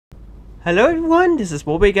Hello everyone, this is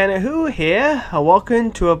Who here, and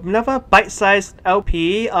welcome to another bite-sized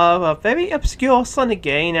LP of a very obscure Sonic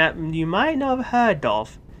game that you might not have heard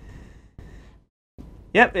of.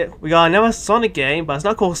 Yep, we got another Sonic game, but it's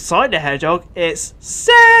not called Sonic the Hedgehog, it's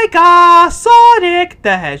SegaSonic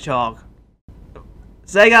the Hedgehog.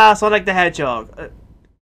 SegaSonic the Hedgehog.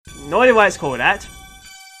 No idea why it's called that.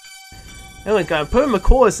 Then we're going to put in the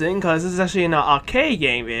chorus in, because this is actually an arcade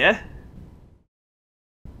game here.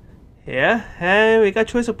 And we got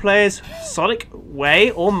choice of players, Sonic,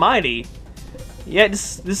 Way, or Mighty. Yeah,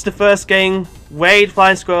 this is the first game Wade,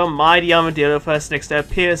 Flying Squirrel, Mighty Armadillo first next to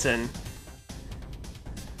Pearson.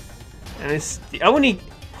 And it's the only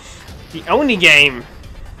game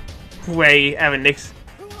Way ever next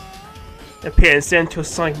appears into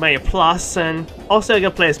Sonic Mania Plus, and also I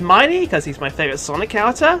got play as Mighty because he's my favorite Sonic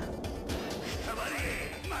character.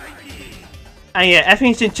 And yeah,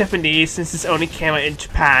 everything's in Japanese since this only came out in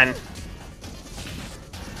Japan.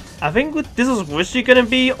 I think this was originally gonna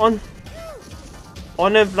be on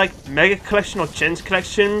a like Mega Collection or Gens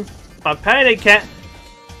Collection, but apparently they can't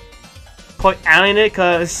put out in it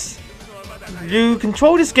because you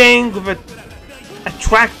control this game with a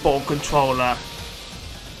Trackball controller.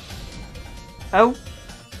 Oh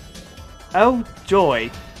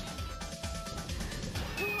joy!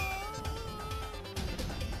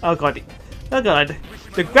 Oh god!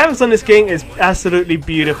 The graphics on this game is absolutely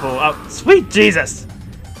beautiful. Oh sweet Jesus!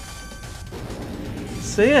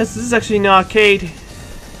 So yes, this is actually an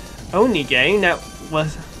arcade-only game that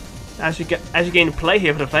was actually getting to play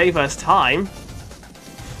here for the very first time.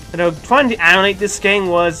 And trying to animate this game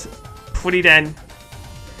was pretty damn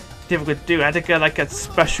difficult to do. I had to get like a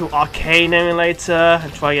special arcade emulator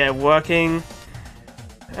and try to get it working.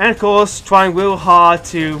 And of course, trying real hard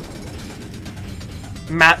to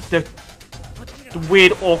map the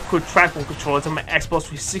weird, awkward trackball controls on my Xbox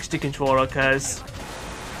 360 controller, because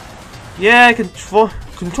yeah,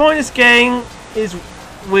 controlling this game is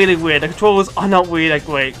really weird. The controllers are not really that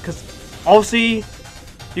great, because obviously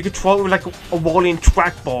you control it with like a rolling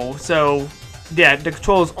trackball, so yeah, the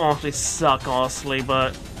controls honestly suck, honestly,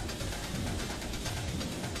 but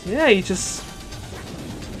yeah, you just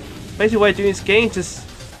basically the way of doing this game, just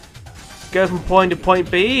go from point to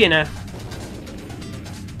point B and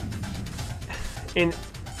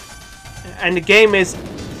the game is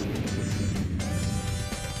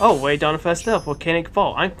way down the first level, Volcanic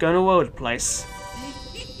Vault. I'm going all over the place.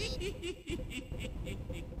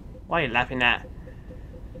 Why are you laughing at?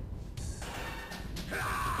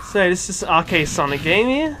 So this is an arcade Sonic game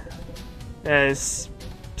here. There's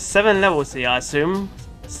 7 levels here, I assume.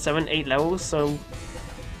 7, 8 levels, so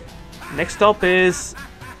next stop is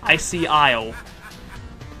Icy Isle.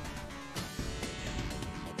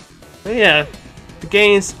 But yeah, the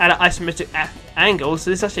game's at an isometric angle, so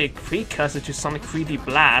this is actually a precursor to Sonic 3D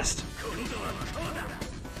Blast.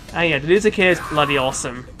 And yeah, the music here is bloody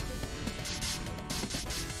awesome.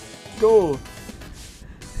 Go!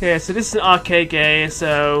 Yeah, so this is an arcade game,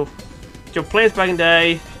 so your players back in the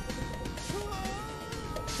day.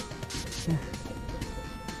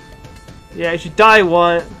 Yeah, if you die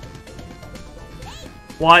once,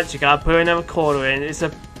 you gotta put another quarter in. It's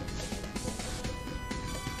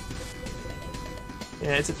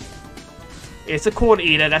a quarter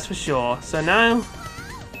eater, that's for sure. So now,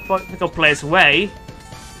 we go play as Way.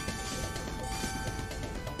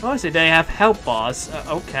 Oh, so they have health bars.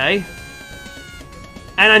 Okay.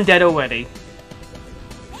 And I'm dead already.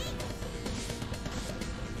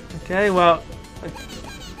 Okay, well, I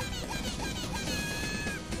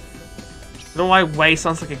don't know why Way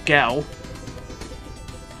sounds like a girl.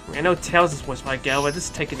 I know Tails is voiced by a girl, but this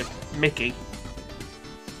is taking the mickey.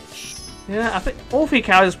 Yeah, I think all 3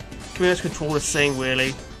 characters pretty much control the same,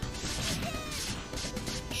 really.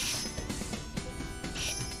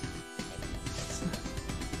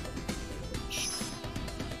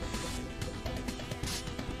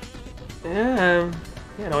 Yeah,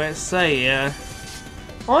 you know what to say, yeah.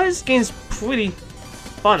 Oh, this game's pretty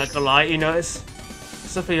fun, not gonna lie, you know, it's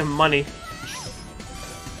definitely a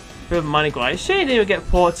bit of money grind. Shame it didn't get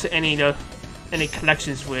ported to any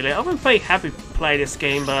collections, really. I've been very happy to play this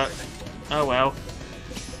game, but oh well.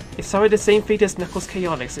 It's sorry the same fate as Knuckles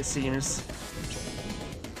Chaotix, it seems.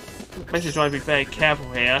 Basically trying to be very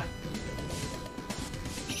careful here.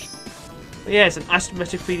 But yeah, it's an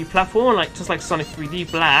isometric 3D platform, just like Sonic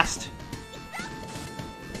 3D Blast.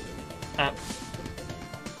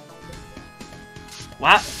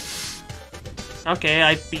 What? Okay,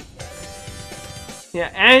 I beat.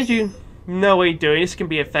 Yeah, and you know what you're doing. This can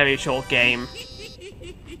be a very short game.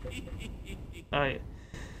 Oh yeah.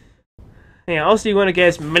 Yeah, also you want to get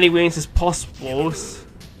as many wins as possible.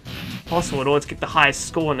 possible in order to get the highest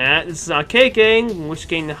score now. This is an arcade game, in which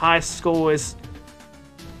getting the highest score is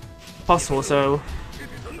possible, so...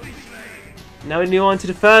 Now we move on to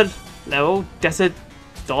the third level, Desert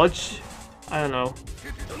Dodge. I don't know.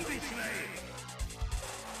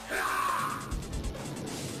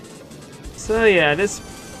 So yeah,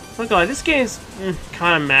 oh god, this game's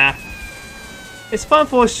kind of meh. It's fun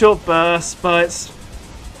for a short burst, but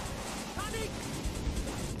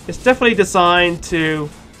it's definitely designed to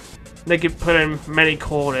make it put in many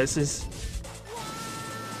corners.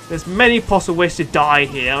 There's many possible ways to die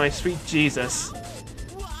here. I mean, sweet Jesus.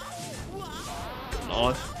 Good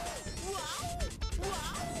Lord.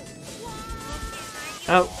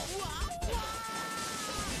 Oh.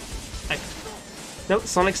 Nope,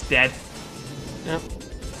 Sonic's dead. Nope.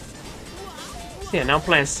 So yeah, now I'm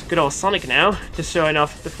playing good old Sonic now. Just showing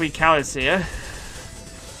off the 3 characters here.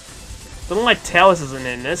 Don't know why Tails isn't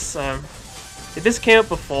in this. Did this came out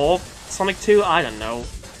before Sonic 2? I don't know.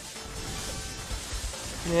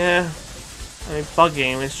 Yeah. I mean,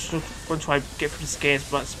 bugging. I'm going to try to get through this game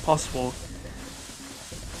as much as possible.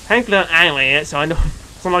 Thankfully I'm animating it, so I know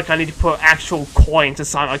it's not like I need to put actual coins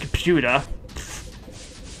inside my computer.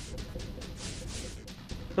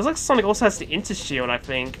 Looks like Sonic also has the Intershield, I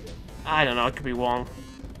think. I don't know, I could be wrong.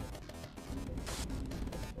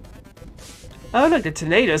 Oh look, the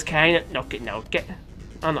tornadoes carrying it. No, get.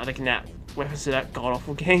 I'm not looking at weapons to that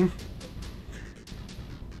god-awful game.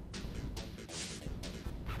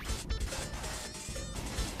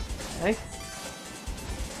 Okay.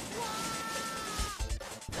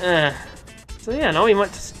 So yeah, not really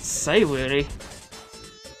much to say really.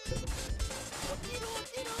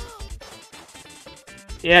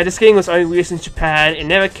 Yeah, this game was only released in Japan. It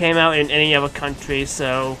never came out in any other country,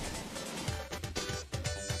 so...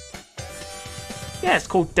 Yeah, it's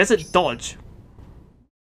called Desert Dodge.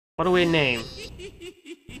 What a weird name.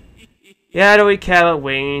 Yeah, I don't really care about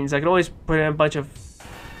wings. I can always put in a bunch of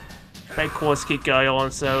fake course keep going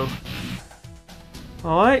on, so...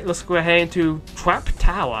 Alright, let's go ahead into Trap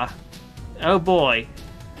Tower. Oh boy.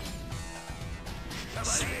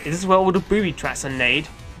 Is this where all the booby traps are made?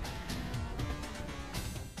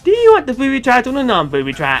 Do you want the booby trap or the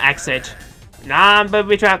non-booby trap exit?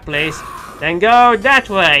 Non-booby trap, please. Then go that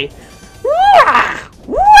way.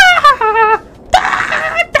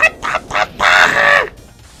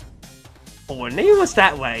 Oh, and maybe it was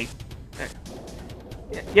that way.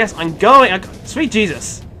 Yes, I'm going. Sweet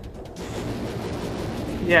Jesus.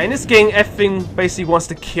 Yeah, in this game, everything basically wants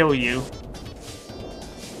to kill you.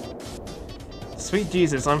 Sweet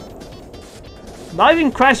Jesus, not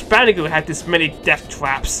even Crash Bandicoot had this many death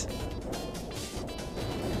traps.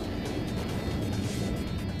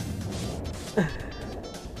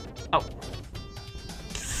 Oh.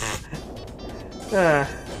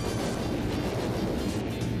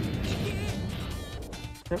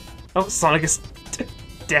 Oh, Sonic is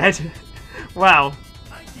dead. Wow.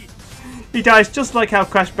 He dies just like how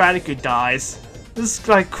Crash Bandicoot dies. This is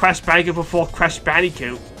like Crash Bandicoot before Crash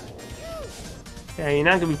Bandicoot. Okay, you're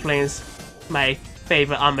now gonna be playing as my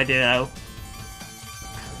favorite armadillo.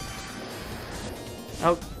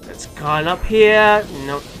 Oh, let's climb up here.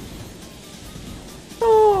 Nope.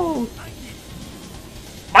 Oh,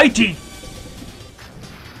 mighty!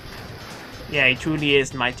 Yeah, he truly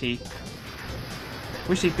is mighty.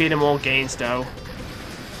 Wish he beat him more games though.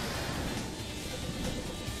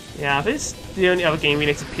 Yeah, this is the only other game he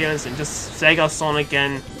makes appearance in. Just SegaSonic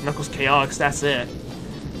and Knuckles Chaotix, that's it.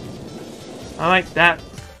 I like that.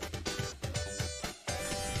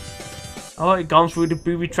 Alright, gone through the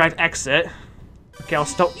booby-trapped exit. Okay, I'll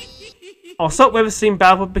stop with the scene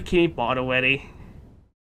battle with Bikini Bot already.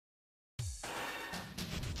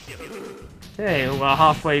 Okay, we're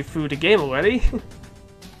halfway through the game already.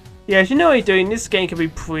 Yeah, as you know what you're doing, this game can be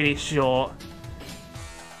pretty short.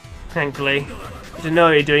 Thankfully. If you know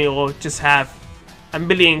what you're doing, you'll just have a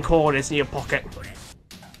million quarters in your pocket.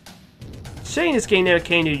 Shame this game never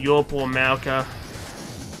came to Europe or America.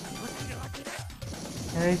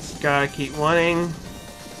 Okay, just gotta keep running.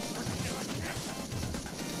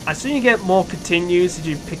 I assume you get more continues if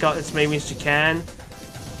you pick up as many as you can.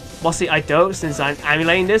 Mostly I don't, since I'm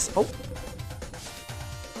emulating this. Oh!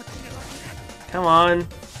 Come on.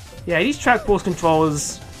 Yeah, these Trackball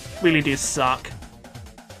controllers really do suck.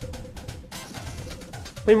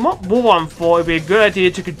 I mean, what more I'm for, it'd be a good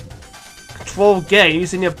idea to control game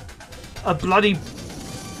using a bloody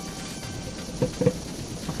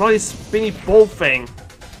spinny ball thing.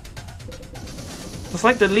 It's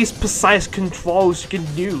like the least precise controls you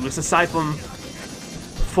can use, aside from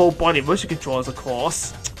full body motion controls, of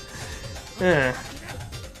course. Yeah,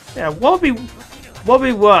 what would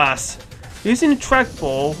be worse? Using the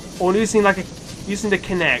trackball or using like using the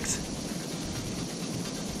Kinect?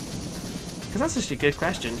 Because that's actually a good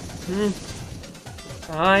question.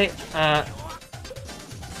 Alright,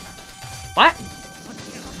 what?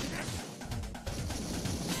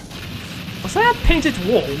 Was that a painted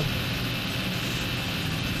wall?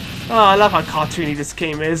 Oh, I love how cartoony this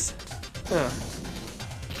game is. Ugh.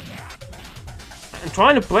 I'm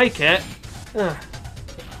trying to break it. Ugh.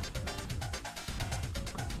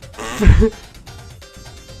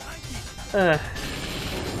 Come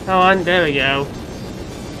on, there we go.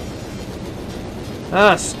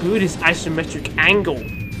 Screw this isometric angle.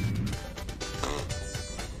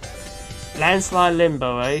 Landslide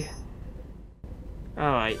limbo, eh?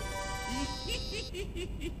 Alright.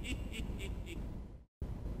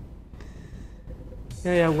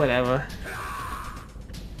 Yeah, whatever.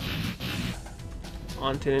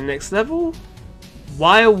 On to the next level.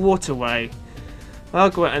 Wild waterway. Oh,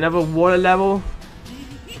 great, another water level.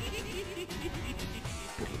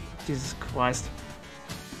 Jesus Christ.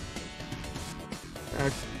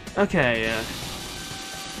 Okay,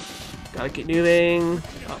 gotta keep moving.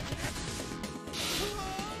 Oh.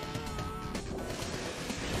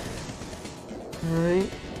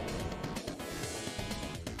 Alright.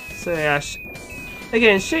 So yeah,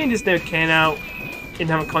 again, shame this never came out in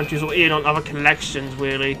other countries or even on other collections,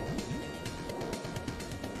 really.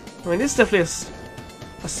 I mean, this is definitely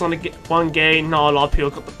a Sonic 1 game not a lot of people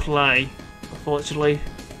got to play, unfortunately.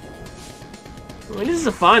 I mean, this is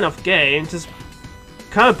a fine enough game, just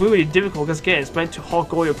kind of brutally difficult because again, it's meant to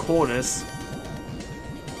hog all your corners.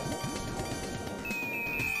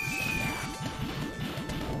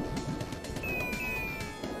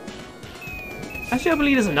 Actually, I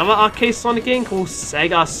believe there's another arcade Sonic game called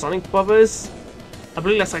SegaSonic Brothers. I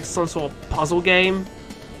believe that's like some sort of puzzle game.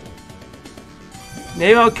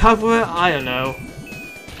 Maybe I'll cover it, I don't know.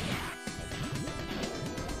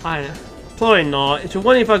 Probably not. If you're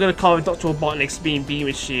wondering if I'm going to cover Dr. Robotnik's B&B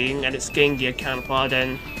machine and its Game Gear counterpart,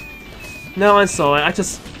 then no, I'm sorry. I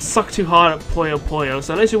just suck too hard at Puyo Puyo.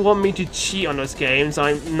 So unless you want me to cheat on those games,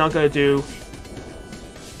 I'm not going to do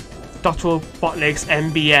Dr. Robotnik's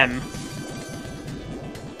MBM.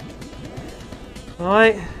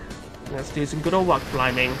 Alright, let's do some good old rock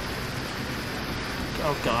climbing.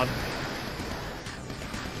 Oh god.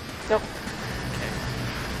 Nope.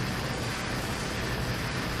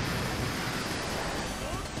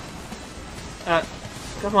 Okay.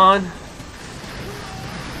 Come on.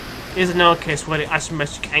 Here's another case where the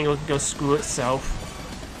isometric angle can go screw itself.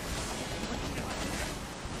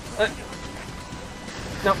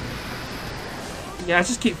 Nope. Yeah, I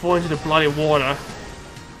just keep falling into the bloody water.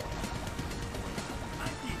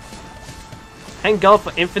 Thank God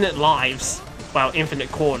for infinite lives. Well,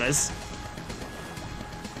 infinite corners.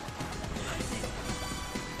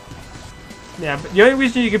 Yeah, but the only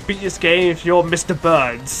reason you can beat this game is if you're Mr.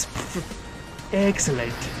 Burns.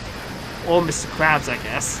 Excellent. Or Mr. Krabs, I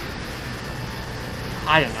guess.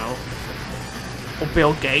 I don't know. Or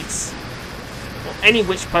Bill Gates. Or any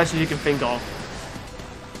which person you can think of.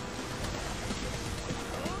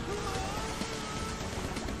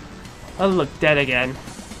 Oh look, dead again.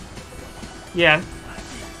 Yeah.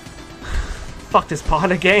 Fuck this part of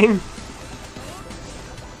the game.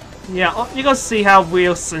 Yeah, you gotta see how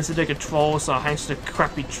real sensitive controls are thanks to the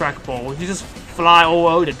crappy trackball. You just fly all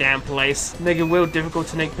over the damn place, make it real difficult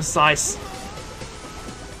to make precise.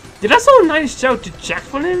 Did I saw a nice show detach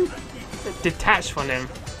from him? Detach from him.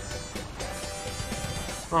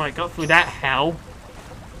 Alright, got through that hell.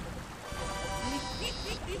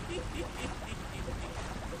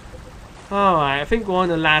 Alright, I think we're on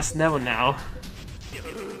the last level now.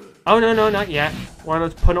 Oh, no, not yet. We're on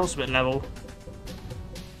the penultimate level.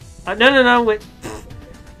 No, wait.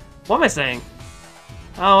 What am I saying?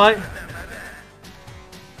 Alright.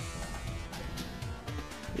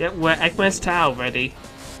 Yep, we're Eggman's Tower ready.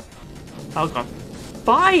 Oh god.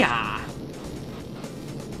 Fire!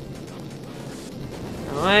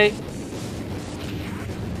 Alright.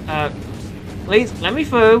 Please, let me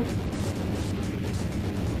through.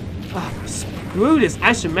 Oh, screw this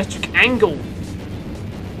isometric angle.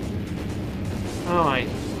 Alright.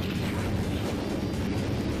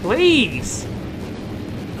 Please!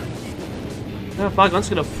 Oh fuck, I'm just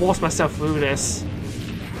gonna force myself through this.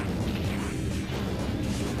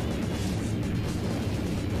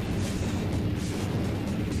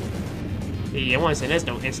 Yeah, I want to say there's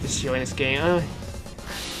no insta-shield in this game.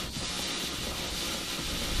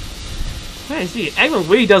 Man, see, Eggman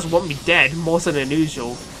really does want me dead more so than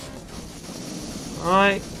usual.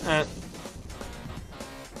 Alright,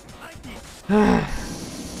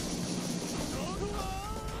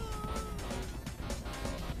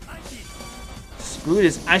 screw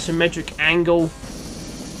this isometric angle.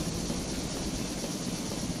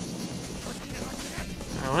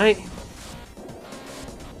 Alright.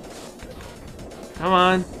 Come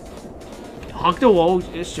on. Hug the wall,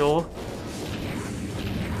 sure.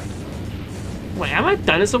 Wait, have I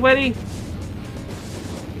done this already?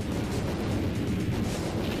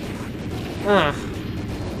 Ugh.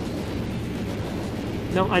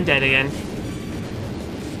 No, I'm dead again.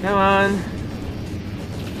 Come on.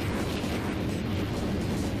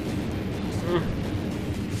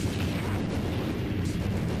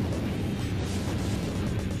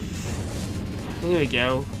 Here we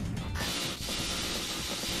go.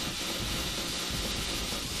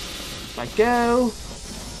 Let go.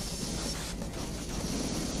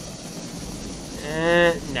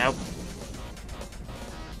 Nope.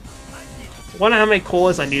 Wonder how many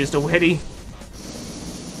cores I used already.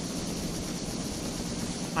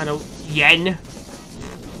 I know, yen.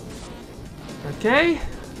 Okay.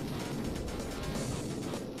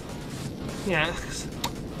 Yeah.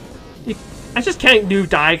 I just can't do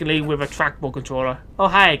diagonally with a trackball controller. Oh,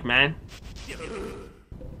 hi, Eggman.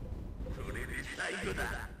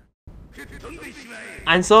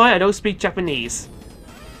 I'm sorry, I don't speak Japanese.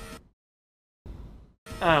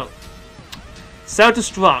 Oh.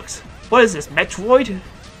 Self-destruct. What is this, Metroid?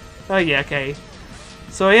 Oh yeah, okay.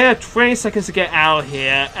 So yeah, 20 seconds to get out of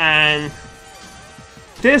here, and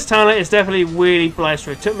this tunnel is definitely really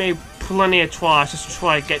blustery. It took me plenty of tries just to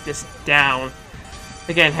try to get this down.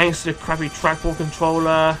 Again, thanks to the crappy trackball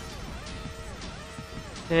controller.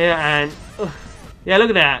 Yeah, and yeah, look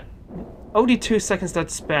at that. Only 2 seconds to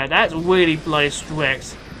spare. That's really bloody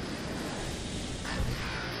strict.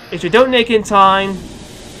 If you don't make it in time,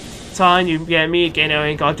 you get me again,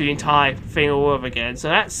 and gotta do the entire thing all over again. So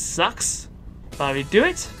that sucks. But we do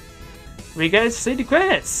it, we get to see the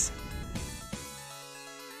credits.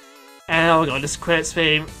 And oh my god, this credits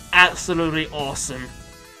theme, absolutely awesome.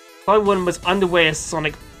 Probably one of the most underrated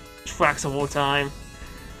Sonic tracks of all time.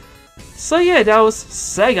 So yeah, that was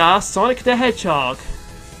SegaSonic the Hedgehog.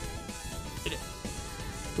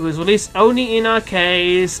 It was released only in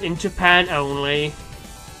arcades, in Japan only.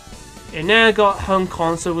 It never got home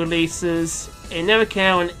console releases. It never came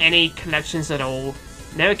out in any collections at all.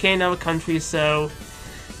 Never came in other countries, so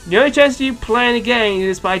the only chance you play the game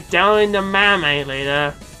is by downloading the MAME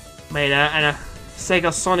later and a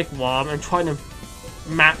SegaSonic ROM and trying to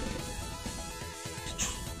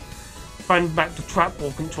find back the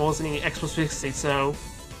trackball controls in the Xbox 360. So,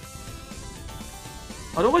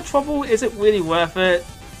 although with trouble, is it really worth it?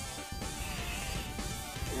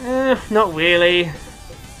 Not really.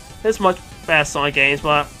 There's much better Sonic games,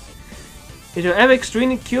 but if you're ever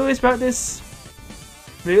extremely curious about this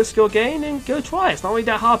video skill game, then go try it. It's not really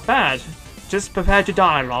that hard bad. Just prepare to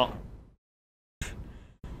die a lot.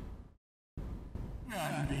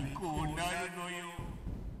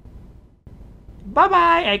 Bye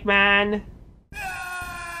bye, Eggman!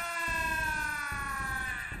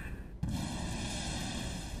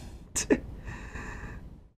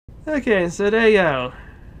 Okay, so there you go.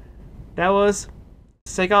 That was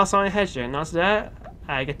SegaSonic Hedgehog. And after that,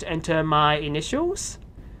 I get to enter my initials.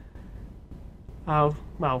 Oh,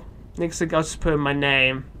 well, next thing I'll just put in my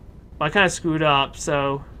name. But I kind of screwed up,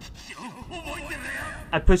 so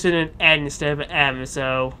I put in an N instead of an M,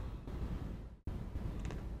 so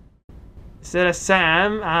instead of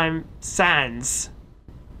Sam, I'm Sans.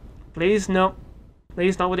 Please, no.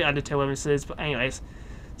 Please not with the other two references, but anyways.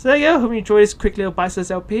 So there you go, hope you enjoyed this quick little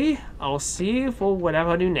bite-sized LP. I'll see you for whatever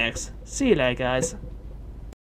I do next. See you later, guys.